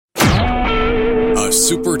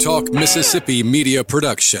SuperTalk Mississippi Media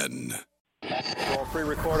Production.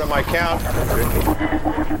 Pre-record on my count.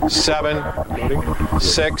 7,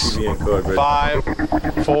 6, 5,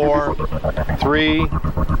 4, 3,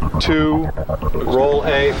 2. Roll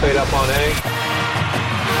A. Fade up on A.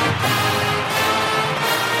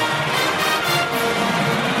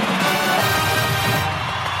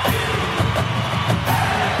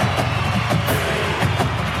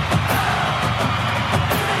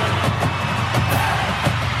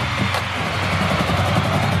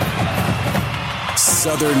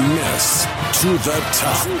 Southern Miss to the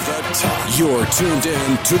top. You're tuned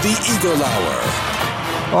in to the Eagle Hour.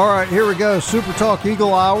 All right, here we go. Super Talk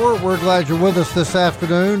Eagle Hour. We're glad you're with us this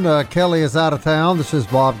afternoon. Kelly is out of town. This is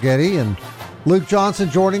Bob Getty and Luke Johnson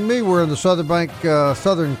joining me. We're in the Southern Bank Corps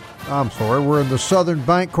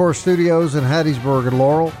Studios in Hattiesburg and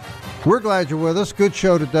Laurel. We're glad you're with us. Good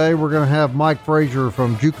show today. We're going to have Mike Frazier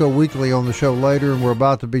from JUCO Weekly on the show later, and we're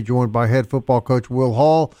about to be joined by head football coach Will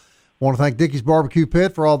Hall. I want to thank Dickey's Barbecue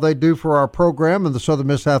Pit for all they do for our program, and the Southern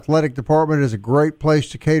Miss Athletic Department is a great place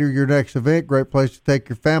to cater your next event, great place to take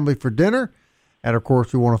your family for dinner. And, of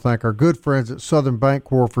course, we want to thank our good friends at Southern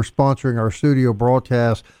Bancorp for sponsoring our studio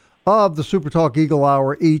broadcast of the Super Talk Eagle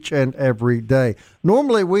Hour each and every day.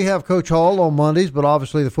 Normally we have Coach Hall on Mondays, but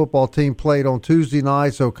obviously the football team played on Tuesday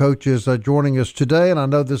night, so Coach is joining us today, and I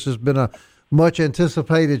know this has been a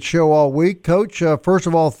much-anticipated show all week. Coach, first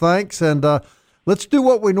of all, thanks, and let's do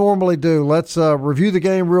what we normally do. Let's review the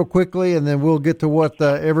game real quickly, and then we'll get to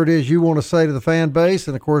whatever it is you want to say to the fan base,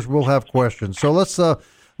 and, of course, we'll have questions. So let's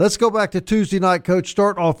go back to Tuesday night, Coach.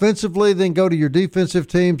 Start offensively, then go to your defensive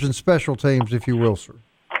teams and special teams, if you will, sir.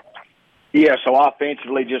 Yeah, so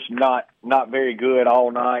offensively just not very good all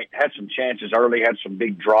night. Had some chances early, had some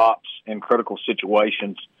big drops in critical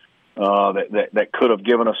situations that could have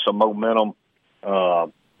given us some momentum.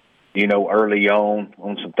 Early on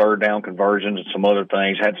some third down conversions and some other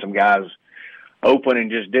things. Had some guys open and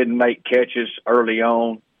just didn't make catches early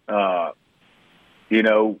on.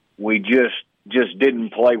 We just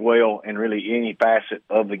didn't play well in really any facet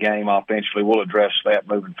of the game offensively. We'll address that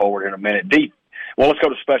moving forward in a minute. Let's go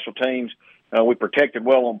to special teams. We protected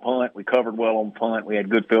well on punt. We covered well on punt. We had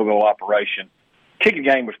good field goal operation. Kicking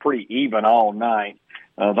game was pretty even all night.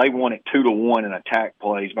 They won it 2-1 in attack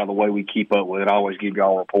plays by the way we keep up with it. I always give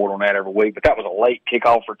y'all a report on that every week. But that was a late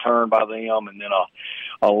kickoff return by them, and then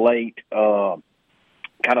a late kind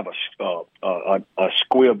of a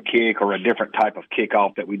squib kick or a different type of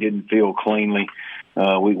kickoff that we didn't field cleanly.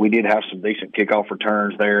 We did have some decent kickoff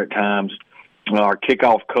returns there at times. Our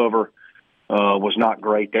kickoff cover was not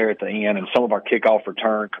great there at the end, and some of our kickoff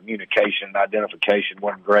return communication and identification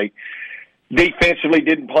wasn't great. Defensively,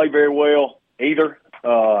 didn't play very well either.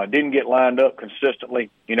 Didn't get lined up consistently.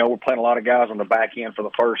 We're playing a lot of guys on the back end for the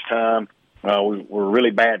first time. We were really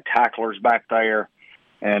bad tacklers back there,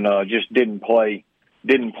 and just didn't play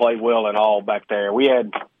well at all back there. We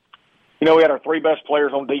had our three best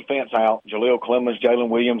players on defense out: Jaleel Clemens, Jalen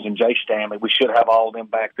Williams, and Jay Stanley. We should have all of them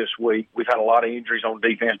back this week. We've had a lot of injuries on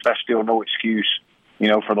defense. That's still no excuse,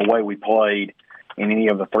 for the way we played in any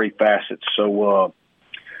of the three facets. So,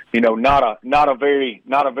 not a very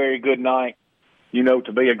good night.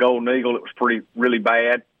 To be a Golden Eagle, it was really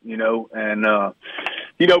bad, and,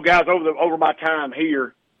 guys, over my time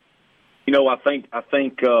here,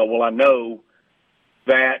 I know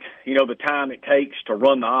that, the time it takes to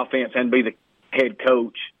run the offense and be the head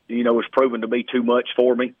coach, has proven to be too much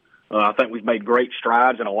for me. I think we've made great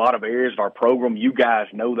strides in a lot of areas of our program. You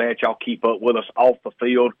guys know that. Y'all keep up with us off the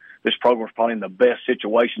field. This program's probably in the best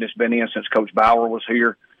situation it's been in since Coach Bauer was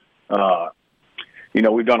here.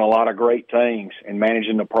 We've done a lot of great things in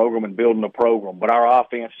managing the program and building the program, but our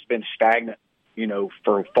offense has been stagnant,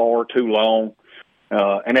 for far too long.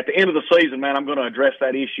 And at the end of the season, man, I'm going to address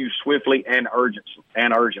that issue swiftly and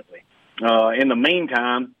urgently. In the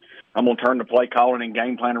meantime, I'm going to turn the play calling and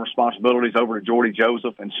game planning responsibilities over to Jordy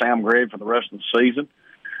Joseph and Sam Gregg for the rest of the season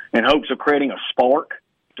in hopes of creating a spark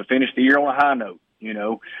to finish the year on a high note.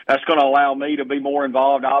 That's going to allow me to be more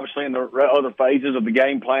involved, obviously, in the other phases of the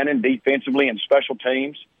game planning, defensively and special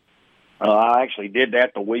teams. I actually did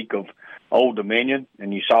that the week of Old Dominion,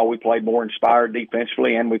 and you saw we played more inspired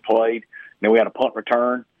defensively, and we we had a punt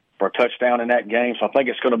return for a touchdown in that game. So I think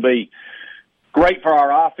it's going to be great for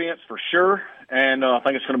our offense for sure, and I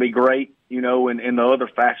think it's going to be great, in the other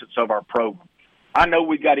facets of our program. I know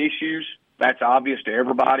we've got issues. That's obvious to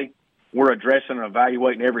everybody. We're addressing and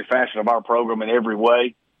evaluating every facet of our program in every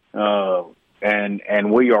way,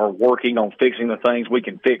 and we are working on fixing the things we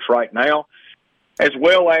can fix right now, as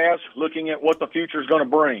well as looking at what the future is going to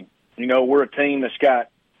bring. We're a team that's got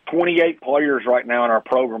 28 players right now in our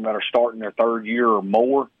program that are starting their third year or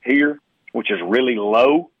more here, which is really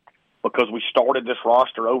low because we started this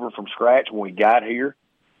roster over from scratch when we got here.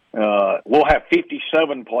 We'll have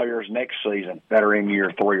 57 players next season that are in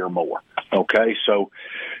year 3 or more. Okay, so,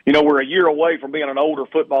 we're a year away from being an older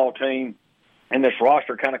football team, and this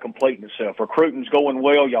roster kind of completing itself. Recruiting's going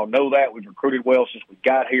well. Y'all know that. We've recruited well since we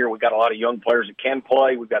got here. We've got a lot of young players that can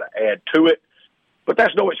play. We've got to add to it. But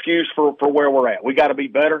that's no excuse for where we're at. We got to be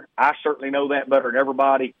better. I certainly know that better than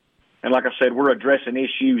everybody. And like I said, we're addressing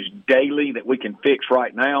issues daily that we can fix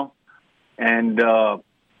right now. And,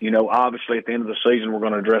 obviously at the end of the season, we're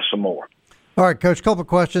going to address some more. All right, Coach, a couple of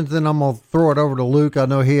questions, then I'm going to throw it over to Luke. I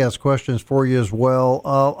know he has questions for you as well.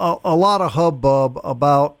 A lot of hubbub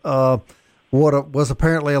about what was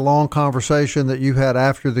apparently a long conversation that you had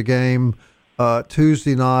after the game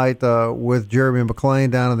Tuesday night with Jeremy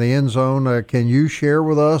McClain down in the end zone. Can you share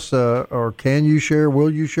with us,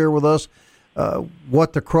 will you share with us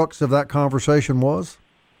what the crux of that conversation was?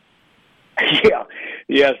 Yeah.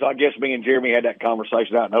 Yes, I guess me and Jeremy had that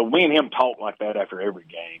conversation. I know me and him talk like that after every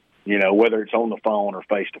game, whether it's on the phone or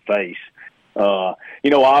face-to-face.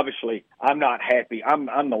 Obviously, I'm not happy.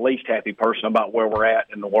 I'm the least happy person about where we're at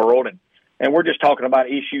in the world, and we're just talking about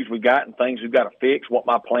issues we've got and things we've got to fix, what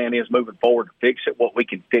my plan is moving forward to fix it, what we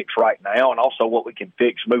can fix right now, and also what we can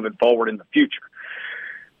fix moving forward in the future.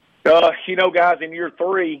 Guys, in year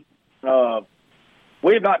 3,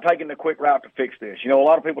 we have not taken the quick route to fix this. A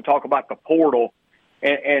lot of people talk about the portal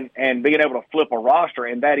and being able to flip a roster,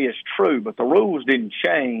 and that is true, but the rules didn't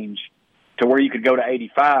change to where you could go to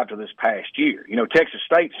 85 to this past year. Texas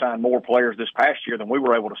State signed more players this past year than we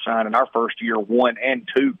were able to sign in our first year, 1 and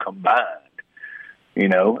 2 combined.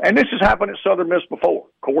 And this has happened at Southern Miss before.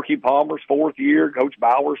 Corky Palmer's 4th year, Coach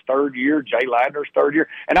Bauer's 3rd year, Jay Ladner's 3rd year,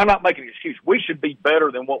 and I'm not making an excuse. We should be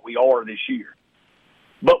better than what we are this year.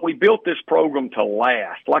 But we built this program to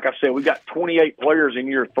last. Like I said, we've got 28 players in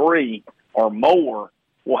year 3 or more.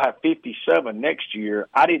 We'll have 57 next year.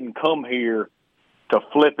 I didn't come here to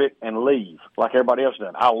flip it and leave like everybody else did.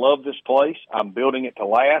 I love this place. I'm building it to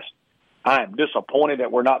last. I am disappointed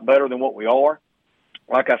that we're not better than what we are.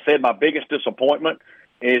 Like I said, my biggest disappointment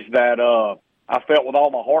is that I felt with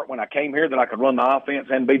all my heart when I came here that I could run the offense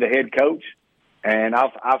and be the head coach, and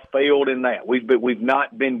I've failed in that. We've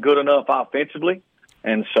not been good enough offensively,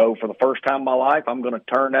 and so for the first time in my life, I'm going to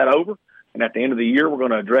turn that over, and at the end of the year, we're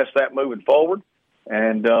going to address that moving forward,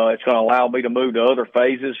 and it's going to allow me to move to other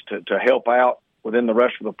phases to help out within the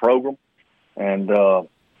rest of the program, and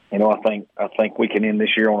I think we can end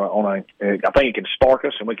this year I think it can spark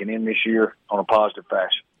us, and we can end this year on a positive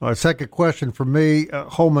fashion. All right, second question for me.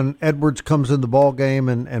 Holman Edwards comes in the ball game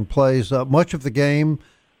and plays much of the game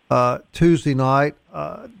Tuesday night.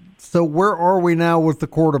 So where are we now with the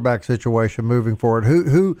quarterback situation moving forward?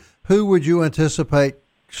 Who would you anticipate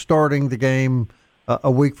starting the game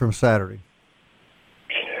a week from Saturday?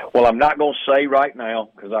 Well, I'm not going to say right now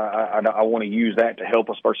because I want to use that to help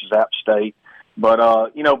us versus App State.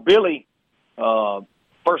 But Billy,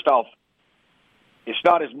 first off, it's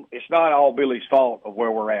not all Billy's fault of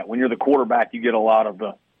where we're at. When you're the quarterback, you get a lot of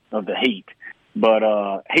the heat. But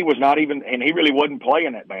he was not even, and he really wasn't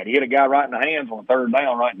playing that bad. He hit a guy right in the hands on 3rd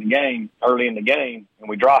down right in the game, early in the game, and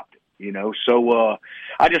we dropped it. So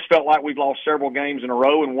I just felt like we've lost several games in a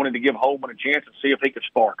row and wanted to give Holman a chance and see if he could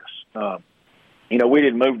spark us. We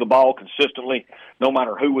didn't move the ball consistently, no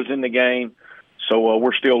matter who was in the game. So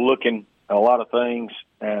we're still looking at a lot of things,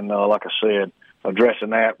 and like I said,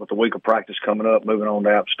 addressing that with the week of practice coming up, moving on to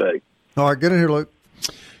App State. All right, get in here, Luke.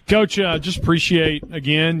 Coach, just appreciate,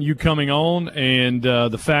 again, you coming on and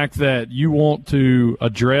the fact that you want to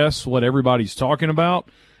address what everybody's talking about.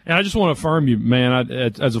 And I just want to affirm you, man,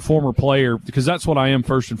 as a former player, because that's what I am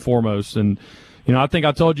first and foremost. And, I think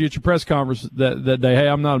I told you at your press conference that day, hey,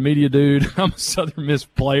 I'm not a media dude. I'm a Southern Miss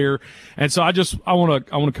player. And so I want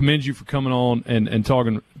to commend you for coming on and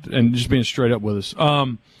talking and just being straight up with us.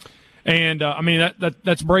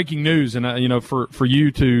 That's breaking news. And, for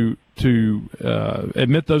you to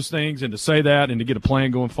admit those things and to say that and to get a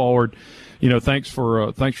plan going forward, thanks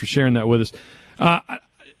for sharing that with us.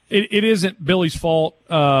 It isn't Billy's fault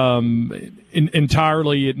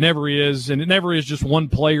entirely. It never is, and it never is just one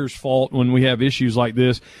player's fault when we have issues like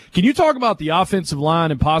this. Can you talk about the offensive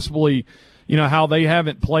line and possibly, how they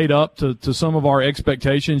haven't played up to some of our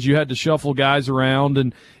expectations? You had to shuffle guys around,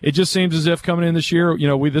 and it just seems as if coming in this year,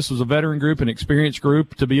 this was a veteran group, an experienced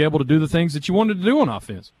group, to be able to do the things that you wanted to do on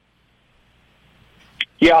offense.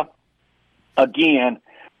 Yeah. Again,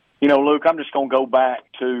 Luke, I'm just going to go back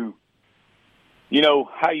to,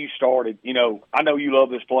 how you started. I know you love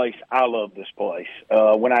this place. I love this place.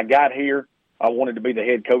 When I got here, I wanted to be the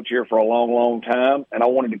head coach here for a long, long time, and I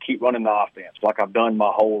wanted to keep running the offense like I've done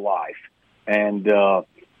my whole life. And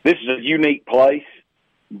this is a unique place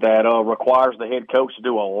that requires the head coach to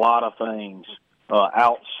do a lot of things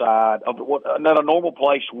outside of what that a normal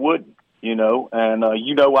place wouldn't, you know. And,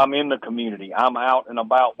 I'm in the community. I'm out and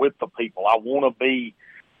about with the people. I want to be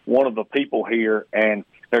one of the people here, and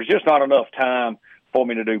there's just not enough time for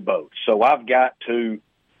me to do both. So I've got to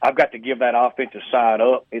give that offensive side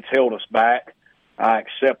up. It's held us back. I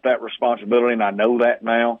accept that responsibility, and I know that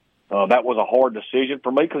now. That was a hard decision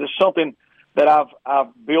for me because it's something that I've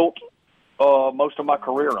built most of my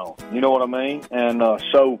career on. You know what I mean? And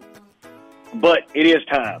but it is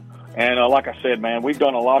time. And like I said, man, we've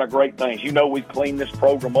done a lot of great things. You know, we've cleaned this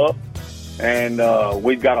program up, and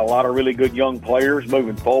we've got a lot of really good young players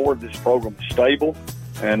moving forward. This program is stable,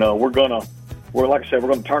 and like I said, we're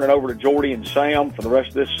going to turn it over to Jordy and Sam for the rest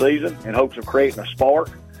of this season in hopes of creating a spark.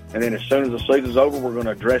 And then as soon as the season's over, we're going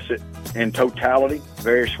to address it in totality,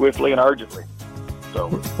 very swiftly and urgently.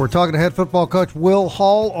 So we're talking to head football coach Will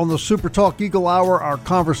Hall on the SuperTalk Eagle Hour, our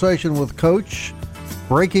conversation with Coach.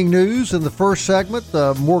 Breaking news in the first segment,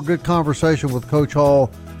 more good conversation with Coach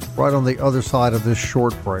Hall right on the other side of this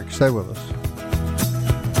short break. Stay with us.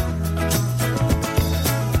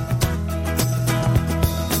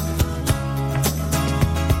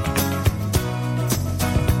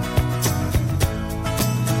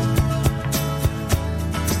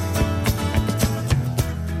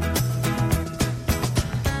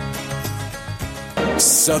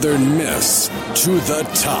 Southern Miss to the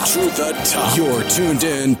top. To the top. You're tuned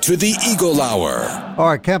in to the Eagle Hour. All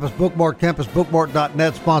right, Campus Bookmark,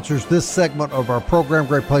 campusbookmark.net sponsors this segment of our program.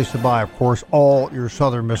 Great place to buy, of course, all your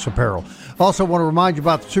Southern Miss apparel. Also want to remind you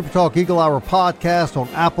about the SuperTalk Eagle Hour podcast on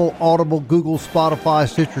Apple, Audible, Google, Spotify,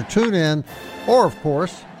 Stitcher, TuneIn, or, of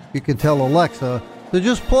course, you can tell Alexa to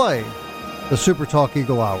just play the SuperTalk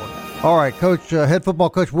Eagle Hour. All right, Coach, head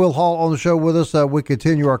football coach Will Hall on the show with us. We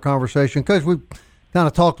continue our conversation. Coach, we kind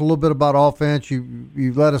of talked a little bit about offense.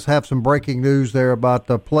 You let us have some breaking news there about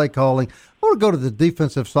play calling. I want to go to the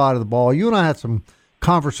defensive side of the ball. You and I had some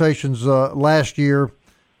conversations last year,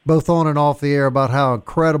 both on and off the air, about how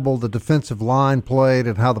incredible the defensive line played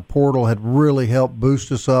and how the portal had really helped boost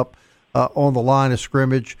us up on the line of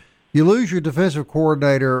scrimmage. You lose your defensive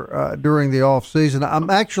coordinator during the offseason. I'm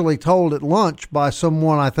actually told at lunch by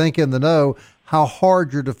someone I think in the know how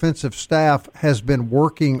hard your defensive staff has been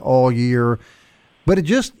working all year. But it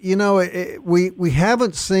just, we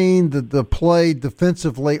haven't seen the play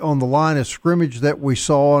defensively on the line of scrimmage that we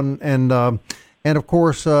saw, and of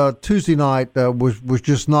course Tuesday night was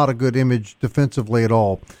just not a good image defensively at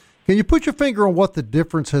all. Can you put your finger on what the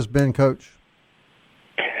difference has been, Coach?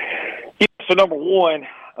 Yeah, so number one,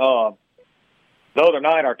 the other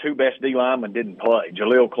night our two best D linemen didn't play.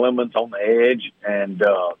 Jaleel Clemens on the edge and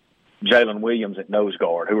Jalen Williams at nose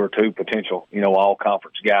guard, who are two potential, all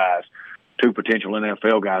conference guys. Two potential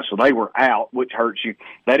NFL guys. So they were out, which hurts you.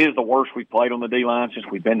 That is the worst we've played on the D-line since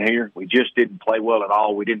we've been here. We just didn't play well at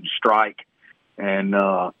all. We didn't strike. And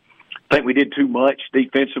I think we did too much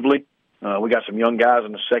defensively. We got some young guys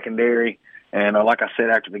in the secondary. And like I said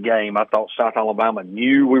after the game, I thought South Alabama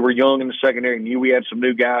knew we were young in the secondary, knew we had some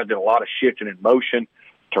new guys, did a lot of shifting in motion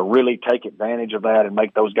to really take advantage of that and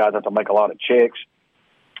make those guys have to make a lot of checks.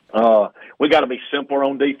 We got to be simpler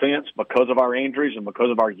on defense because of our injuries and because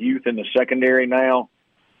of our youth in the secondary now.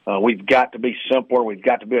 We've got to be simpler. We've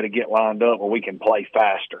got to be able to get lined up where we can play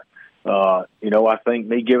faster. I think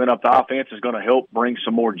me giving up the offense is going to help bring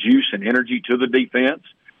some more juice and energy to the defense.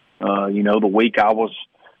 The week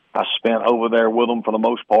I spent over there with them for the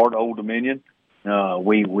most part, Old Dominion.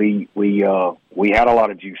 We had a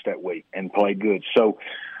lot of juice that week and played good. So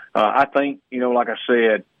I think, like I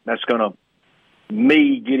said, that's going to,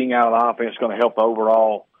 me getting out of the offense is going to help the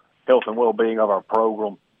overall health and well-being of our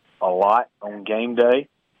program a lot on game day,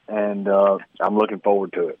 and I'm looking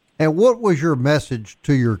forward to it. And what was your message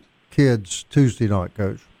to your kids Tuesday night,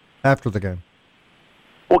 Coach, after the game?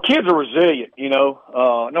 Well, kids are resilient,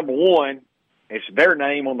 Number one, it's their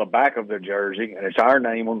name on the back of their jersey, and it's our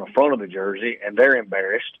name on the front of the jersey, and they're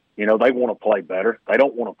embarrassed. They want to play better. They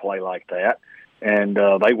don't want to play like that, and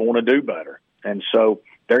they want to do better. And so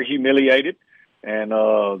they're humiliated. And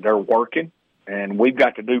they're working, and we've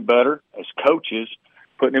got to do better as coaches,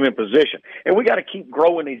 putting them in position. And we got to keep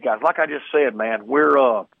growing these guys. Like I just said, man,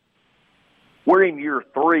 we're in year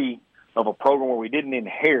 3 of a program where we didn't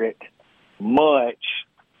inherit much.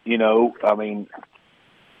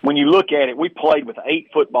 When you look at it, we played with 8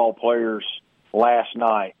 football players last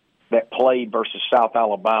night that played versus South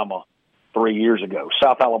Alabama 3 years ago.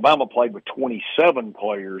 South Alabama played with 27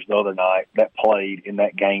 players the other night that played in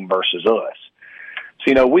that game versus us.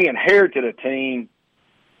 So, we inherited a team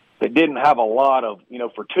that didn't have a lot of,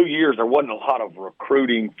 for 2 years there wasn't a lot of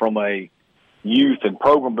recruiting from a youth and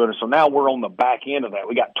program building. So now we're on the back end of that.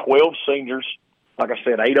 We got 12 seniors. Like I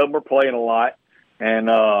said, 8 of them are playing a lot. And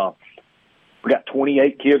we got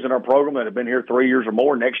 28 kids in our program that have been here 3 years or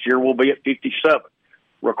more. Next year we'll be at 57.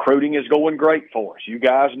 Recruiting is going great for us. You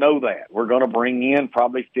guys know that. We're going to bring in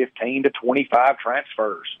probably 15 to 25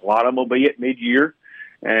 transfers. A lot of them will be at mid-year.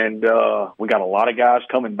 And we got a lot of guys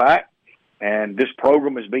coming back. And this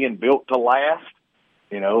program is being built to last.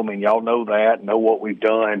 Y'all know that, know what we've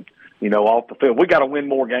done, off the field. We got to win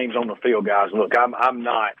more games on the field, guys. Look, I'm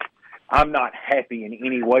not happy in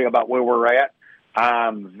any way about where we're at.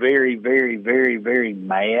 I'm very, very, very, very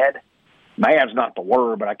mad. Mad's not the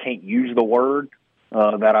word, but I can't use the word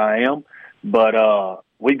that I am. But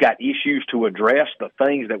we've got issues to address. The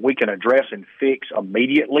things that we can address and fix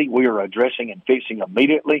immediately, we are addressing and fixing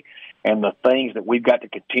immediately. And the things that we've got to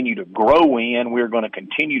continue to grow in, we're going to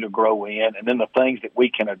continue to grow in. And then the things that we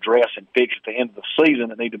can address and fix at the end of the season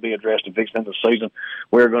that need to be addressed and fixed at the end of the season,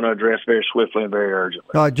 we're going to address very swiftly and very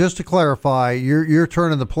urgently. Just to clarify, you're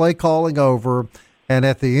turning the play calling over, and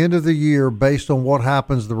at the end of the year, based on what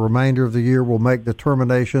happens the remainder of the year, we'll make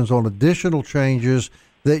determinations on additional changes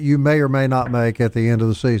that you may or may not make at the end of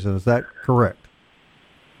the season. Is that correct?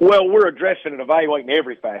 Well, we're addressing and evaluating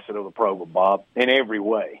every facet of the program, Bob, in every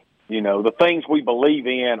way. The things we believe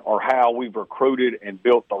in are how we've recruited and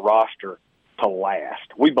built the roster to last.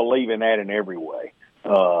 We believe in that in every way.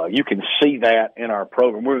 You can see that in our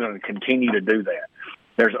program. We're going to continue to do that.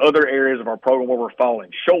 There's other areas of our program where we're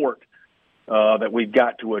falling short that we've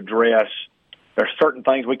got to address. There's certain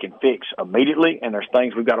things we can fix immediately, and there's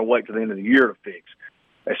things we've got to wait to the end of the year to fix.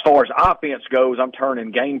 As far as offense goes, I'm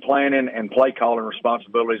turning game planning and play calling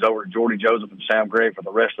responsibilities over to Jordy Joseph and Sam Gregg for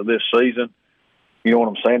the rest of this season. You know what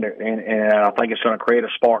I'm saying? And I think it's going to create a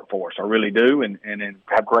spark for us. I really do, and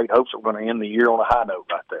have great hopes that we're going to end the year on a high note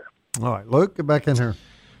right there. All right, Luke, get back in here.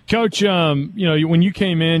 Coach, when you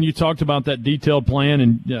came in, you talked about that detailed plan,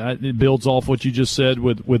 and it builds off what you just said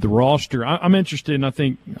with the roster. I'm interested, and I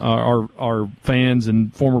think our fans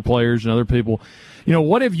and former players and other people,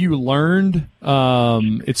 what have you learned?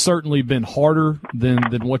 It's certainly been harder than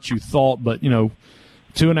what you thought, but,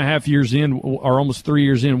 2.5 years in, or almost 3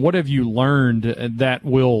 years in, what have you learned that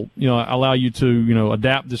will, allow you to,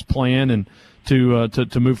 adapt this plan and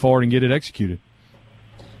to move forward and get it executed?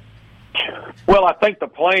 Well, I think the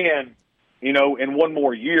plan, in one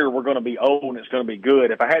more year, we're going to be old and it's going to be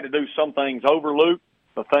good. If I had to do some things over, Luke,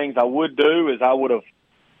 the things I would do is I would have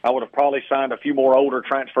probably signed a few more older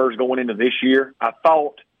transfers going into this year. I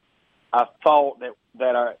thought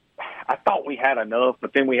we had enough,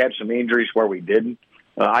 but then we had some injuries where we didn't.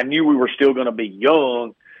 I knew we were still going to be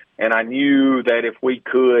young, and I knew that if we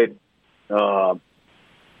could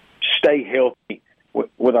stay healthy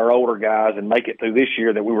with our older guys and make it through this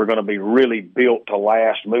year, that we were going to be really built to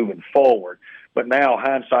last moving forward. But now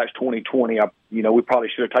hindsight's 2020. We probably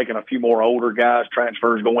should have taken a few more older guys,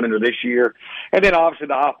 transfers going into this year, and then obviously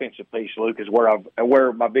the offensive piece, Luke, is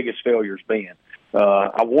where my biggest failure's been.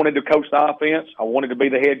 I wanted to coach the offense. I wanted to be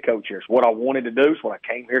the head coach here. It's what I wanted to do. It's what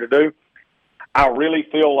I came here to do. I really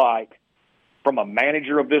feel like, from a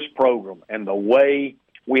manager of this program and the way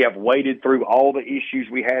we have waded through all the issues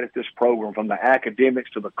we had at this program, from the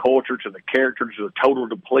academics to the culture to the character to the total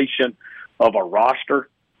depletion of a roster,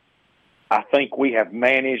 I think we have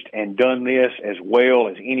managed and done this as well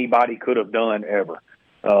as anybody could have done ever.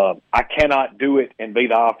 I cannot do it and be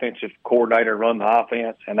the offensive coordinator and run the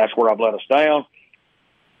offense, and that's where I've let us down.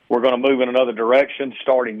 We're going to move in another direction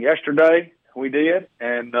starting yesterday. We did,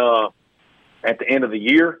 and at the end of the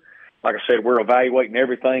year, like I said, we're evaluating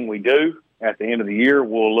everything we do. At the end of the year,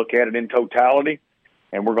 we'll look at it in totality,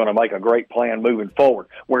 and we're going to make a great plan moving forward.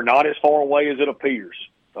 We're not as far away as it appears.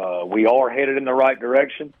 We are headed in the right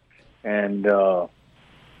direction, and, I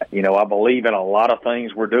believe in a lot of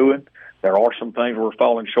things we're doing. There are some things we're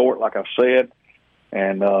falling short, like I've said,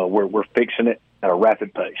 and we're fixing it at a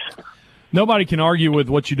rapid pace. Nobody can argue with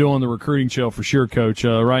what you do on the recruiting trail for sure, Coach.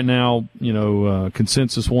 Right now,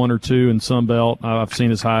 consensus 1 or 2 in Sun Belt. I've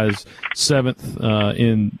seen as high as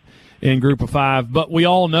 7th in Group of 5. But we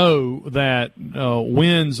all know that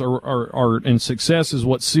wins are and success is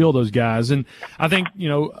what seal those guys. And I think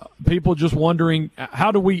people just wondering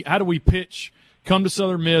how do we pitch. Come to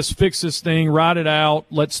Southern Miss, fix this thing, ride it out,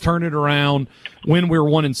 let's turn it around when we're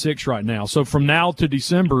 1-6 right now. So from now to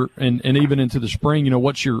December and even into the spring,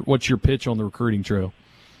 what's your pitch on the recruiting trail?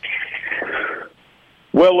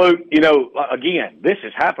 Well, Luke, again, this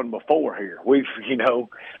has happened before here. We've,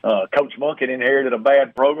 Coach Monken inherited a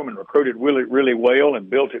bad program and recruited really, really well and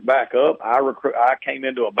built it back up. I came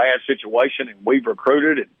into a bad situation and we've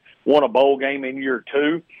recruited and won a bowl game in year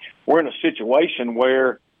 2. We're in a situation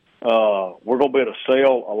where we're going to be able to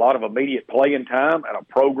sell a lot of immediate playing time at a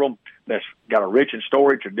program that's got a rich and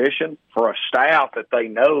storied tradition for a staff that they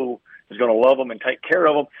know is going to love them and take care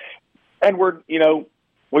of them. And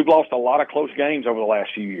we've lost a lot of close games over the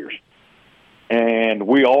last few years. And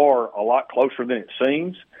we are a lot closer than it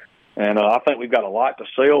seems. And I think we've got a lot to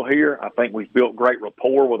sell here. I think we've built great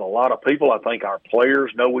rapport with a lot of people. I think our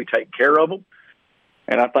players know we take care of them.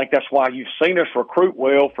 And I think that's why you've seen us recruit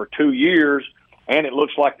well for 2 years. And it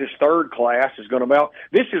looks like this third class is going to melt.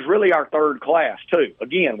 This is really our third class, too.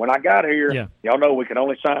 Again, when I got here, y'all know we can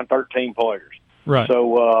only sign 13 players. Right.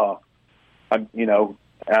 So,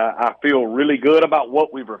 I feel really good about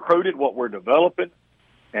what we've recruited, what we're developing,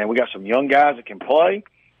 and we got some young guys that can play,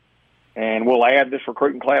 and we'll add this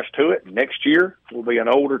recruiting class to it. Next year, we'll be an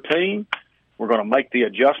older team. We're going to make the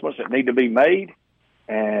adjustments that need to be made,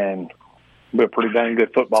 and be a pretty dang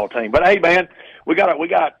good football team. But hey, man, we got a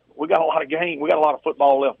lot of games. We got a lot of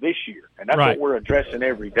football left this year, and that's what we're addressing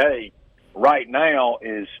every day. Right now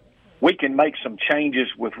is we can make some changes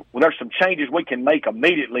there's some changes we can make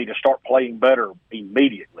immediately to start playing better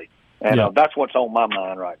immediately. And that's what's on my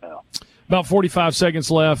mind right now. About 45 seconds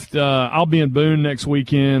left. I'll be in Boone next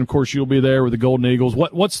weekend. Of course, you'll be there with the Golden Eagles.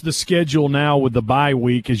 What's the schedule now with the bye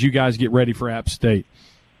week as you guys get ready for App State?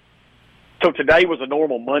 So today was a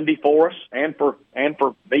normal Monday for us and for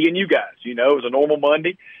me and you guys. It was a normal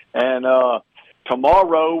Monday. And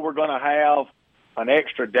tomorrow we're going to have an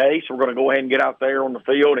extra day, so we're going to go ahead and get out there on the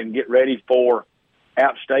field and get ready for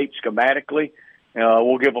App State schematically.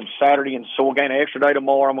 We'll give them Saturday, and so we'll gain an extra day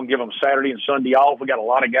tomorrow. I'm going to give them Saturday and Sunday off. We got a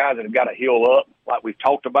lot of guys that have got to heal up, like we've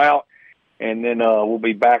talked about, and then we'll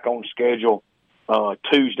be back on schedule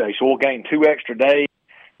Tuesday. So we'll gain 2 extra days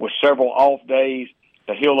with several off days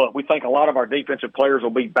to heal up. We think a lot of our defensive players will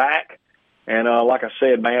be back. And like I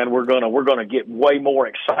said, man, we're gonna get way more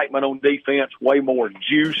excitement on defense, way more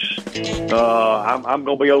juice. I'm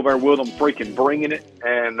gonna be over there with them, freaking bringing it,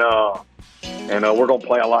 and we're gonna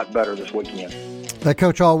play a lot better this weekend. Hey,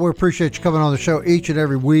 Coach Hall, we appreciate you coming on the show each and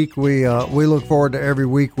every week. We look forward to every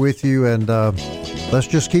week with you, and let's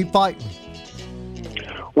just keep fighting.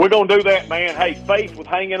 We're gonna do that, man. Hey, faith with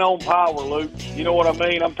hanging on power, Luke. You know what I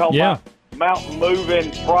mean? I'm talking about mountain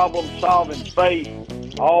moving, problem solving faith.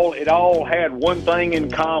 It all had one thing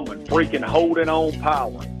in common, freaking holding on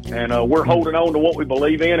power. And we're holding on to what we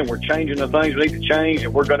believe in, and we're changing the things we need to change,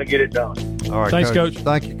 and we're going to get it done. All right, thanks, Coach.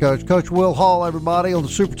 Thank you, Coach. Coach Will Hall, everybody, on the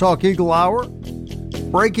SuperTalk Eagle Hour.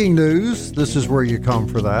 Breaking news. This is where you come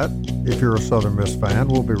for that. If you're a Southern Miss fan,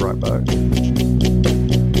 we'll be right back.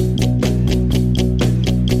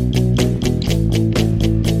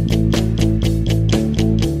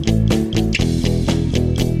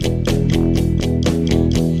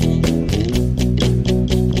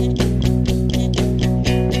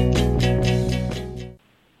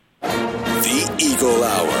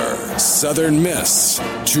 Southern Miss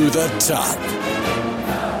to the top.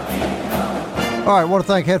 All right, I want to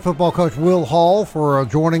thank head football coach Will Hall for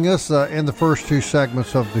joining us in the first 2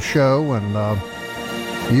 segments of the show. And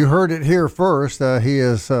you heard it here first. He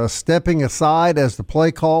is stepping aside as the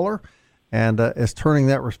play caller and is turning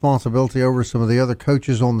that responsibility over to some of the other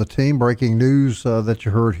coaches on the team. Breaking news that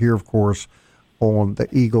you heard here, of course, on the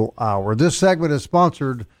Eagle Hour. This segment is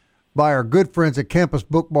sponsored by our good friends at Campus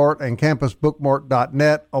Bookmart and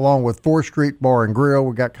campusbookmart.net, along with 4th Street Bar and Grill.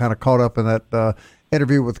 We got kind of caught up in that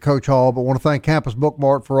interview with Coach Hall, but want to thank Campus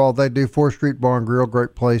Bookmart for all they do. 4th Street Bar and Grill,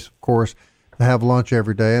 great place, of course, to have lunch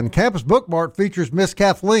every day. And Campus Bookmart features Miss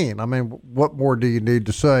Kathleen. I mean, what more do you need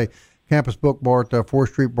to say? Campus Bookmart, 4th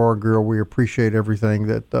Street Bar and Grill, we appreciate everything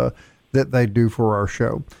that they do for our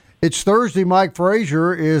show. It's Thursday. Mike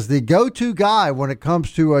Frazier is the go-to guy when it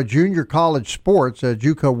comes to junior college sports,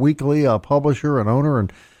 JUCO Weekly publisher and owner.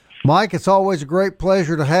 And Mike, it's always a great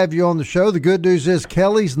pleasure to have you on the show. The good news is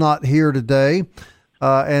Kelly's not here today,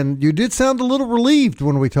 and you did sound a little relieved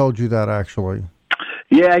when we told you that, actually.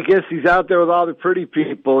 Yeah, I guess he's out there with all the pretty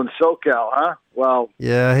people in SoCal, huh? Well,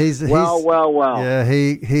 yeah, he's well. Yeah,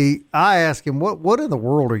 I asked him, what in the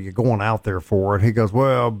world are you going out there for? And he goes,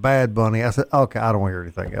 well, Bad Bunny. I said, okay, I don't want to hear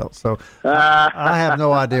anything else. So I have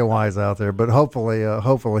no idea why he's out there, but hopefully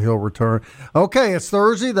he'll return. Okay, it's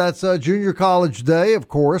Thursday. That's Junior College Day, of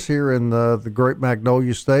course, here in the great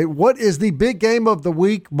Magnolia State. What is the big game of the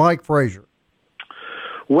week, Mike Frazier?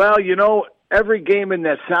 Well, every game in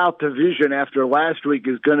that South Division after last week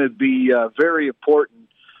is going to be very important.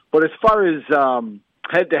 But as far as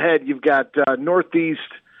head-to-head, you've got Northeast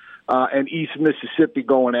and East Mississippi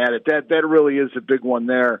going at it. That really is a big one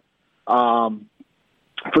there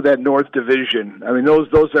for that North Division. I mean,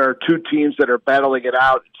 those are two teams that are battling it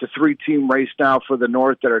out. It's a 3-team race now for the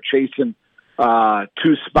North that are chasing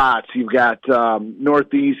 2 spots. You've got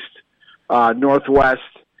Northeast, Northwest,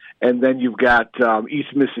 and then you've got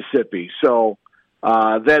East Mississippi. So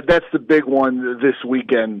that's the big one this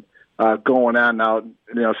weekend going on now.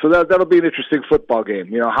 So that'll be an interesting football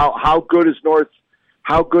game. How good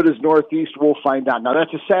is Northeast? We'll find out. Now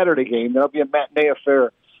that's a Saturday game. That'll be a matinee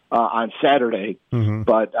affair on Saturday. Mm-hmm.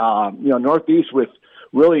 But Northeast with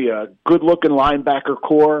really a good-looking linebacker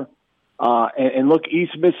core. And look,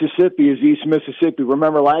 East Mississippi is East Mississippi.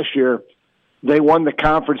 Remember last year, they won the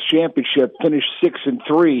conference championship, finished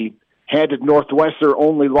 6-3, handed Northwest their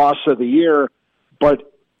only loss of the year,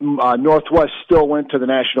 but Northwest still went to the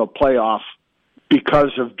national playoff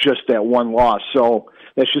because of just that one loss. So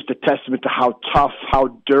that's just a testament to how tough,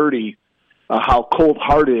 how dirty, how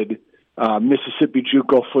cold-hearted Mississippi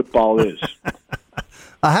JUCO football is.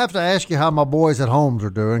 I have to ask you how my boys at Holmes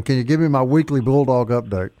are doing. Can you give me my weekly Bulldog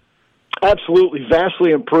update? Absolutely,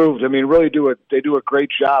 vastly improved. I mean, really they do a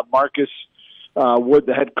great job. Marcus Wood,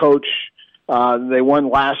 the head coach, they won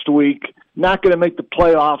last week. Not going to make the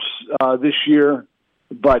playoffs this year,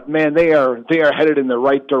 but man, they are headed in the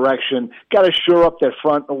right direction. Got to shore up that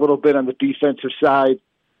front a little bit on the defensive side.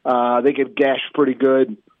 They get gashed pretty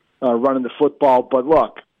good running the football, but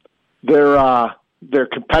look, they're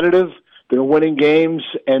competitive. They're winning games,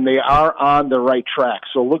 and they are on the right track.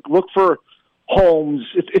 So look for Holmes.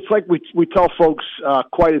 It's like we tell folks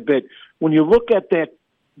quite a bit. When you look at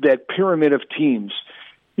that pyramid of teams,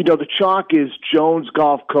 the chalk is Jones,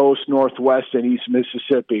 Gulf Coast, Northwest, and East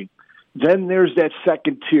Mississippi. Then there's that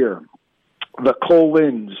second tier, the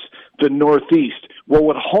Colins, the Northeast. Well,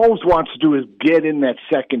 what Holmes wants to do is get in that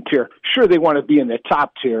second tier. Sure, they want to be in the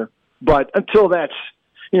top tier, but until that's,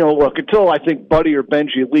 until I think Buddy or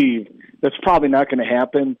Benji leave, that's probably not going to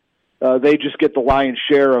happen. They just get the lion's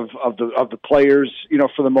share of the players,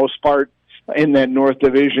 for the most part in that North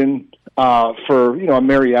Division for a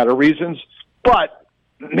myriad of reasons. But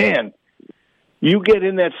man, you get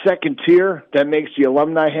in that second tier, that makes the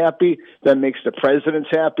alumni happy, that makes the presidents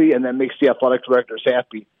happy, and that makes the athletic directors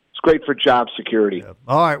happy. It's great for job security. Yeah.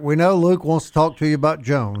 All right, we know Luke wants to talk to you about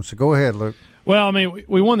Jones, so go ahead, Luke. Well, I mean,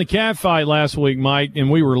 we won the cat fight last week, Mike,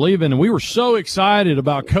 and we were leaving, and we were so excited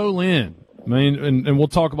about Colin. I mean, and we'll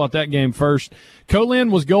talk about that game first. Colin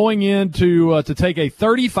was going in to take a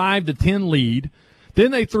 35-10 lead.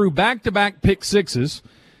 Then they threw back-to-back pick sixes.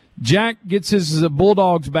 Jack gets his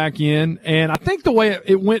Bulldogs back in, and I think the way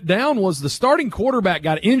it went down was the starting quarterback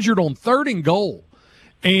got injured on 3rd and goal.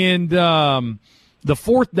 And the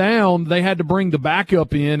 4th down, they had to bring the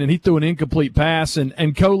backup in, and he threw an incomplete pass,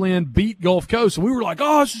 and Colin beat Gulf Coast. And we were like,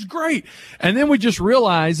 oh, this is great. And then we just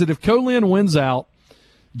realized that if Colin wins out,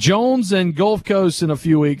 Jones and Gulf Coast in a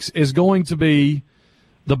few weeks is going to be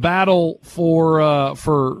the battle for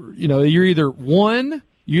you're either win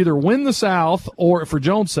the South, or for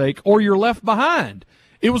Jones' sake, or you're left behind.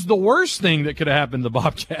 It was the worst thing that could have happened to the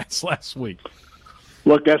Bobcats last week.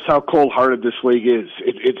 Look, that's how cold-hearted this league is.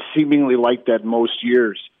 It's seemingly like that most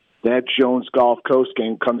years. That Jones-Gulf Coast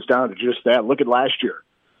game comes down to just that. Look at last year.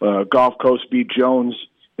 Gulf Coast beat Jones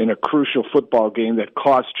in a crucial football game that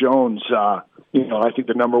cost Jones, I think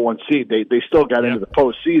the number 1 seed. They still got into the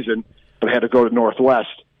postseason, but had to go to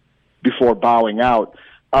Northwest before bowing out.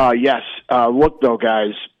 Look, though,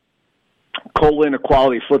 guys, Colin, a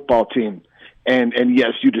quality football team. And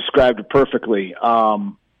yes, you described it perfectly,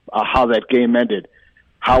 how that game ended.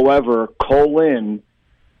 However, Colin,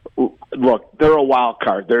 look, they're a wild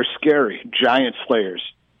card. They're scary, giant slayers.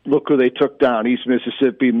 Look who they took down, East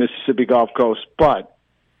Mississippi, Mississippi Gulf Coast. But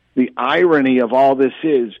the irony of all this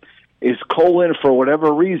is Colin, for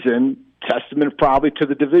whatever reason, testament probably to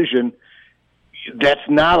the division, that's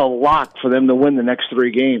not a lock for them to win the next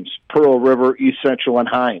 3 games. Pearl River, East Central, and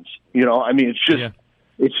Hines.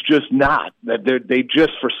 It's just not. That they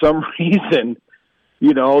just, for some reason,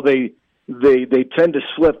 they tend to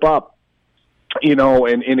slip up, in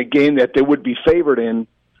a game that they would be favored in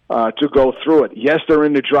to go through it. Yes, they're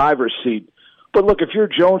in the driver's seat. But look, if you're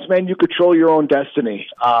Jones, man, you control your own destiny.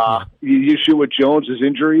 The issue with Jones'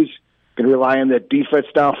 injuries, going to rely on that defense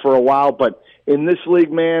now for a while. But in this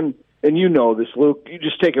league, man, and you know this, Luke, you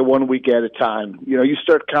just take it 1 week at a time. You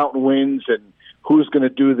start counting wins and who's going to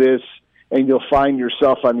do this, and you'll find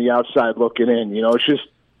yourself on the outside looking in. It's just,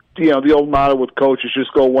 the old motto with coaches,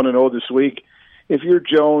 just go 1-0 this week. If you're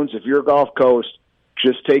Jones, if you're Gulf Coast,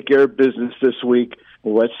 just take care of business this week.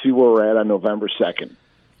 Let's see where we're at on November 2nd.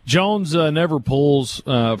 Jones never pulls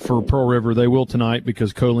for Pearl River. They will tonight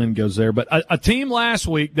because Colin goes there. But a team last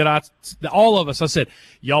week that I said,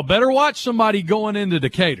 y'all better watch somebody going into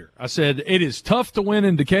Decatur. I said, it is tough to win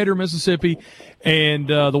in Decatur, Mississippi. And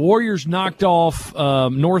the Warriors knocked off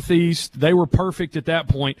Northeast. They were perfect at that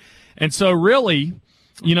point. And so really,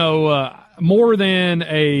 more than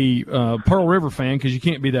a Pearl River fan, because you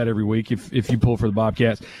can't be that every week if you pull for the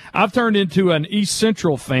Bobcats, I've turned into an East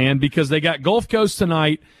Central fan because they got Gulf Coast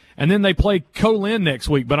tonight, and then they play Colin next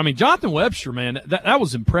week. But, Jonathan Webster, man, that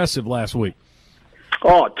was impressive last week.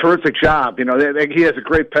 Oh, terrific job. He has a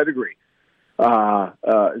great pedigree.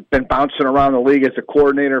 Been bouncing around the league as a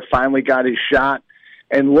coordinator, finally got his shot.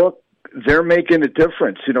 And look, they're making a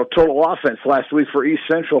difference. Total offense last week for East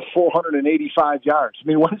Central, 485 yards.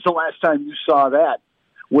 When's the last time you saw that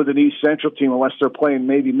with an East Central team, unless they're playing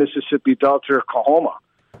maybe Mississippi Delta or Kahoma?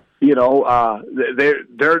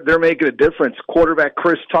 They're making a difference. Quarterback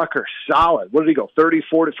Chris Tucker, solid. What did he go? 30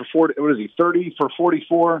 for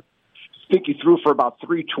 44? I think he threw for about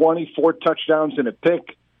 320, 4 touchdowns and a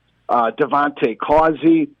pick. Devontae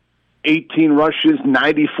Causey, 18 rushes,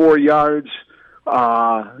 94 yards.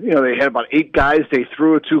 They had about 8 guys they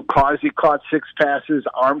threw it to. Causey caught 6 passes,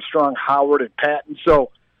 Armstrong, Howard, and Patton.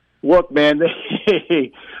 So, look, man,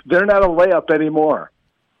 they're not a layup anymore.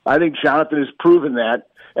 I think Jonathan has proven that,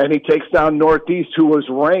 and he takes down Northeast, who was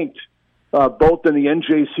ranked both in the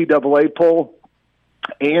NJCAA poll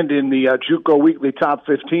and in the JUCO Weekly Top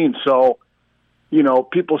 15. So,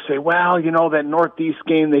 people say, well, that Northeast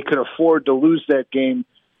game, they could afford to lose that game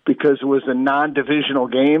because it was a non-divisional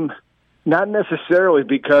game. Not necessarily,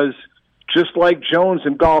 because just like Jones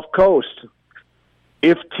and Gulf Coast,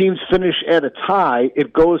 if teams finish at a tie,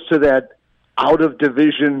 it goes to that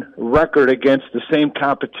out-of-division record against the same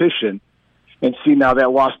competition. And see, now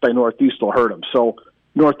that loss by Northeast will hurt them. So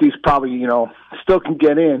Northeast probably, still can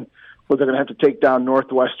get in, but they're going to have to take down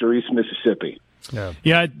Northwest or East Mississippi.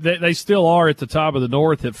 Yeah, they still are at the top of the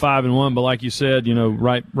North at 5-1, but like you said,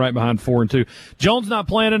 right behind 4-2. Jones not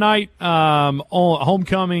playing tonight. On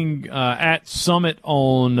homecoming at Summit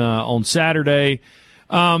on Saturday.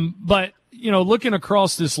 But looking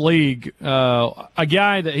across this league, a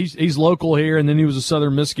guy that he's local here, and then he was a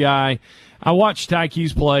Southern Miss guy. I watched Ty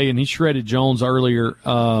Keys play, and he shredded Jones earlier.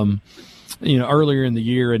 Earlier in the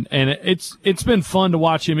year, and it's been fun to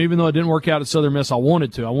watch him, even though it didn't work out at Southern Miss. I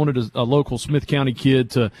wanted a local Smith County kid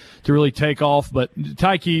to really take off, but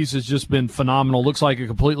Ty Keys has just been phenomenal. Looks like a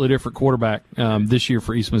completely different quarterback this year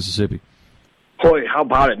for East Mississippi. Boy, how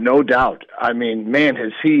about it? No doubt. Have they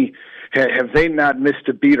not missed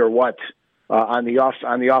a beat or what on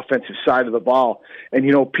the offensive side of the ball?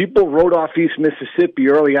 And people wrote off East Mississippi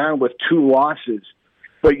early on with 2 losses,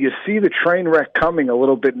 but you see the train wreck coming a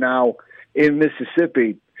little bit now in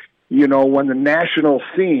Mississippi. When the national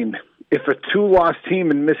scene, if a 2-loss team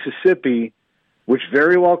in Mississippi, which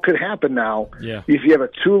very well could happen now, if you have a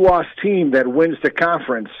 2-loss team that wins the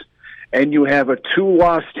conference, and you have a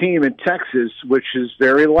 2-loss team in Texas, which is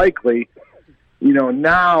very likely,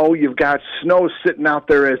 now you've got Snow sitting out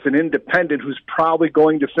there as an independent who's probably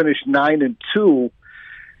going to finish 9-2.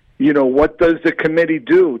 What does the committee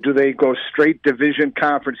do? Do they go straight division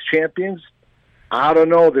conference champions? I don't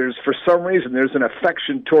know. For some reason, there's an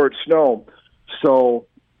affection towards Snow. So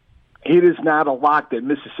it is not a lock that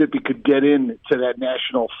Mississippi could get into that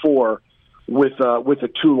National 4 with a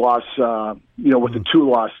 2-loss, with a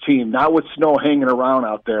 2-loss team. Not with Snow hanging around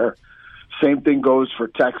out there. Same thing goes for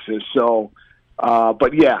Texas. So,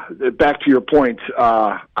 but yeah, back to your point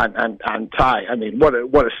on Ty.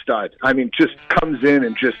 What a stud. Just comes in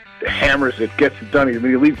and just hammers it, gets it done. He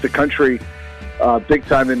leads the country big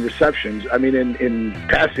time in receptions. In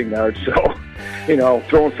passing yards. So,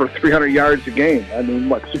 throwing for 300 yards a game.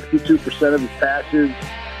 62% of his passes.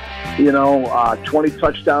 20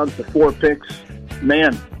 touchdowns to 4 picks.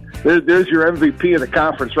 Man, there's your MVP of the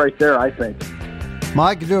conference right there, I think.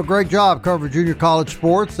 Mike, you do a great job covering junior college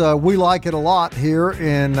sports. We like it a lot here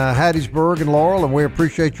in Hattiesburg and Laurel, and we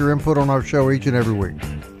appreciate your input on our show each and every week.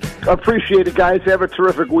 Appreciate it, guys. Have a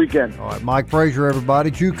terrific weekend. All right, Mike Frazier, everybody.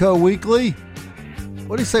 JUCO Weekly.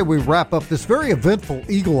 What do you say we wrap up this very eventful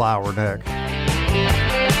Eagle Hour next?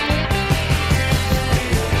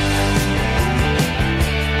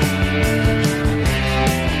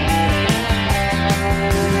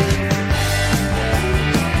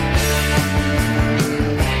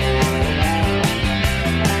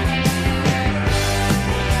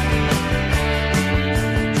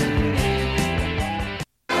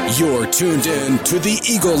 You're tuned in to the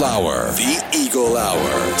Eagle Hour. The Eagle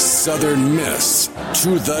Hour. Southern Miss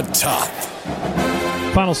to the top.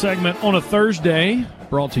 Final segment on a Thursday,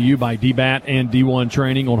 brought to you by DBAT and D1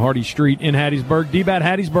 Training on Hardy Street in Hattiesburg.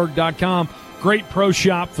 DBATHattiesburg.com. Great pro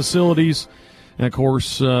shop facilities. And, of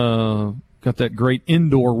course, got that great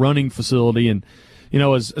indoor running facility. And, you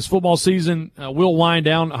know, as football season will wind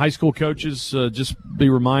down, high school coaches just be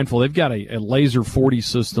mindful. They've got a laser 40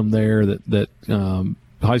 system there that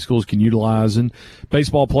high schools can utilize, and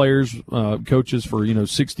baseball players, coaches for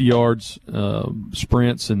 60 yards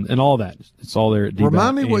sprints and all that. It's all there at DBAT.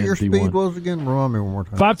 Remind me what your D1. speed was again. Remind me one more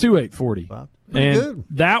time. 5.2840, and good.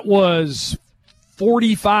 That was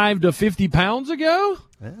 45 to 50 pounds ago.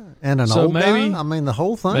 Yeah, and old guy. I mean, the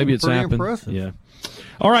whole thing. Maybe it's pretty happened. Impressive. Yeah.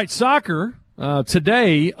 All right, soccer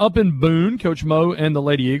today up in Boone. Coach Mo and the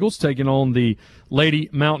Lady Eagles taking on the Lady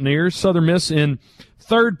Mountaineers. Southern Miss in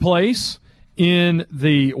third place in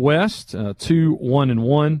the West,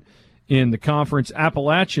 2-1-1 in the conference.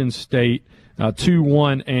 Appalachian State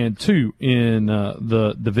 2-1-2 in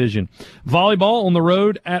the division. Volleyball on the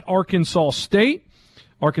road at Arkansas State.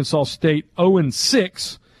 Arkansas State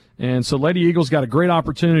 0-6, and so Lady Eagles got a great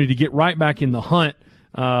opportunity to get right back in the hunt.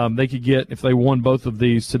 They could get, if they won both of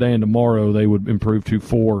these today and tomorrow, they would improve to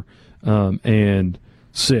 4-6.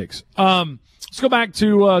 Let's go back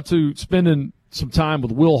to spending some time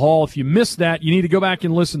with Will Hall. If you missed that, you need to go back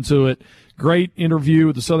and listen to it. Great interview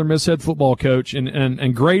with the Southern Miss head football coach,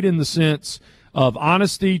 and great in the sense of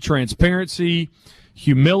honesty, transparency,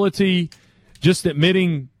 humility, just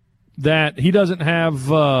admitting that he doesn't have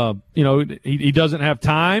he doesn't have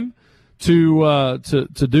time to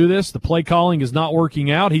do this. The play calling is not working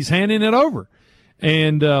out. He's handing it over.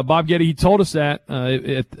 And Bob Getty, he told us that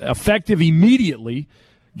effective immediately.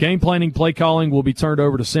 Game planning, play calling will be turned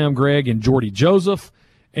over to Sam Gregg and Jordy Joseph,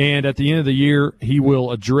 and at the end of the year, he will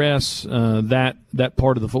address that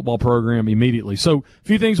part of the football program immediately. So, a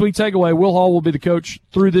few things we take away: Will Hall will be the coach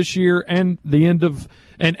through this year and the end of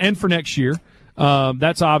and for next year.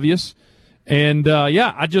 That's obvious, and I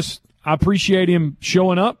appreciate him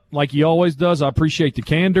showing up like he always does. I appreciate the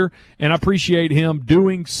candor, and I appreciate him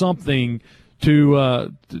doing something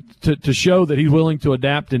to show that he's willing to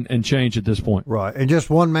adapt and change at this point. Right, and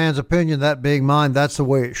just one man's opinion, that being mine, that's the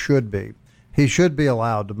way it should be. He should be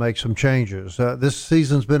allowed to make some changes. This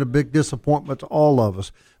season's been a big disappointment to all of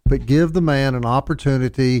us, but give the man an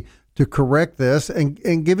opportunity to correct this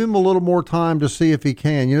and give him a little more time to see if he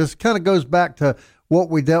can. This kind of goes back to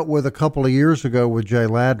what we dealt with a couple of years ago with Jay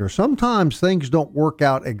Ladner. Sometimes things don't work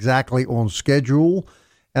out exactly on schedule.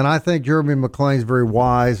 And I think Jeremy McClain's very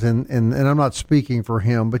wise, and I'm not speaking for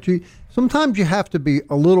him, but sometimes you have to be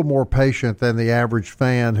a little more patient than the average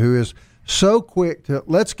fan who is so quick to,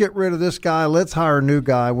 let's get rid of this guy, let's hire a new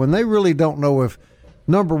guy, when they really don't know if,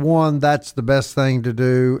 number one, that's the best thing to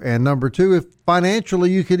do, and number two, if financially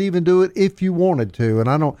you could even do it if you wanted to. And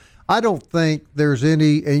I don't think there's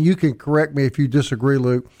any, and you can correct me if you disagree,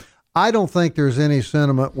 Luke, I don't think there's any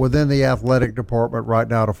sentiment within the athletic department right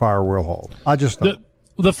now to fire Will Hall. I just don't.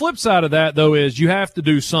 The flip side of that, though, is you have to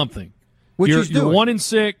do something. Which you're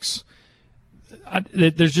 1-6.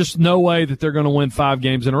 There's just no way that they're going to win 5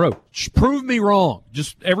 games in a row. Just prove me wrong.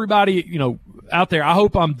 Just everybody, out there, I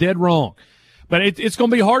hope I'm dead wrong. But it's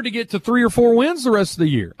going to be hard to get to 3 or 4 wins the rest of the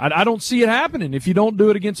year. I don't see it happening if you don't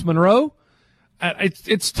do it against Monroe.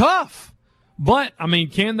 It's tough. But,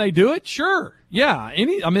 can they do it? Sure. Yeah.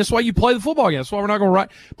 That's why you play the football game. That's why we're not going to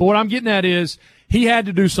write. But what I'm getting at is he had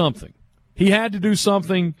to do something. He had to do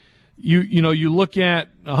something. You look at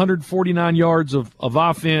 149 yards of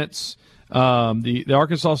offense. The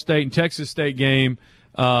Arkansas State and Texas State game,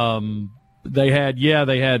 they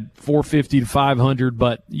had 450 to 500,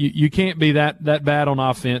 but you can't be that bad on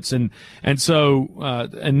offense and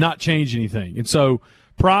not change anything. And so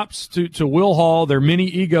props to Will Hall. There are many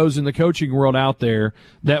egos in the coaching world out there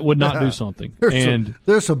that would not do something.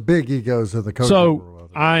 There's some big egos in the coaching world.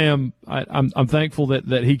 I'm thankful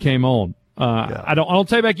that he came on. I don't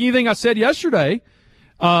take back anything I said yesterday.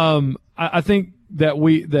 I think that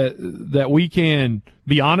we can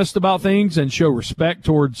be honest about things and show respect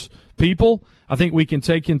towards people. I think we can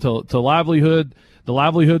take into the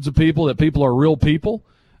livelihoods of people, that people are real people.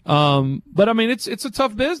 But it's a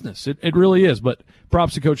tough business. It really is. But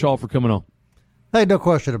props to Coach Hall for coming on. Hey, no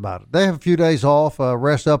question about it. They have a few days off,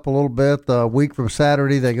 rest up a little bit. A week from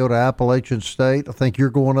Saturday, they go to Appalachian State. I think you're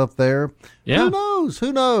going up there. Yeah.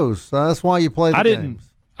 Who knows? That's why you play the games.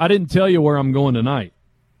 I didn't tell you where I'm going tonight.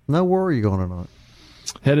 No, where are you going tonight?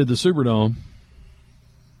 Headed to Superdome.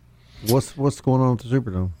 What's going on at the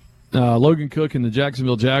Superdome? Logan Cook and the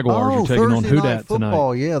Jacksonville Jaguars are taking on Houdat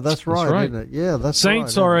tonight. Yeah, that's right. Isn't it? Yeah, that's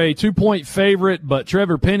Saints right, are a 2-point favorite, but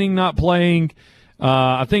Trevor Penning not playing.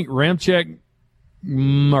 I think Ramczyk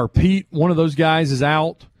or Pete, one of those guys, is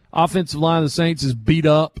out. Offensive line of the Saints is beat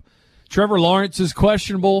up. Trevor Lawrence is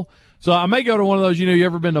questionable. So I may go to one of those, you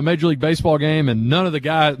ever been to a Major League Baseball game and none of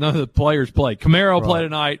the players play. Camaro play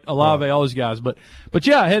tonight, Olave, all those guys. But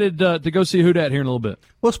yeah, headed to go see who dat here in a little bit.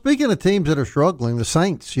 Well, speaking of teams that are struggling, the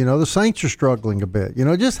Saints, the Saints are struggling a bit.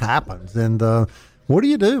 It just happens. And what do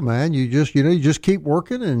you do, man? You just keep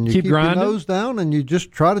working and you keep your nose down and you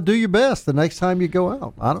just try to do your best the next time you go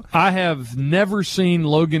out. I have never seen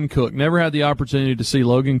Logan Cook, never had the opportunity to see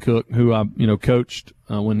Logan Cook, who I coached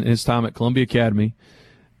when his time at Columbia Academy.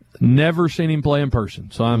 Never seen him play in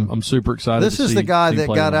person, so I'm super excited. This is the guy that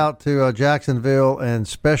got out to Jacksonville and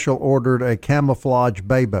special ordered a camouflage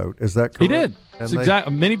bay boat. Is that correct? He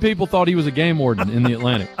did. Many people thought he was a game warden in the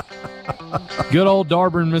Atlantic. Good old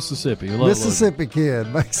Darburn, Mississippi. Mississippi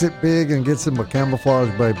kid makes it big and gets him a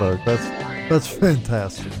camouflage bay boat. That's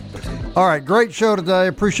fantastic. All right, great show today.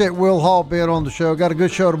 Appreciate Will Hall being on the show. Got a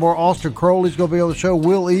good show tomorrow. Austin Crowley's going to be on the show.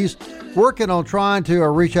 Will East working on trying to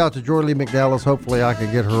reach out to Jordy McDallas. Hopefully I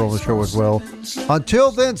can get her on the show as well.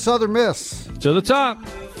 Until then, Southern Miss. To the top.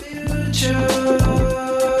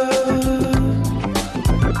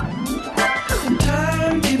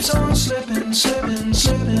 Time keeps on slipping, slipping,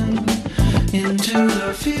 slipping into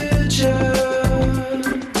the future.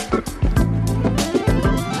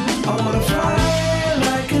 I want to fly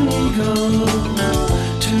like an eagle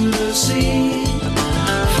to the sea.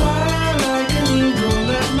 Fly like an eagle,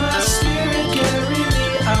 let my spirit carry me.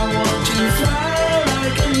 I want to fly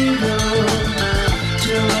like an eagle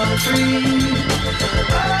till I'm free.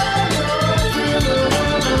 I go through the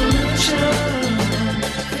revolution.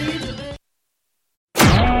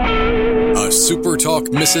 A SuperTalk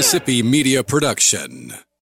Mississippi Media production.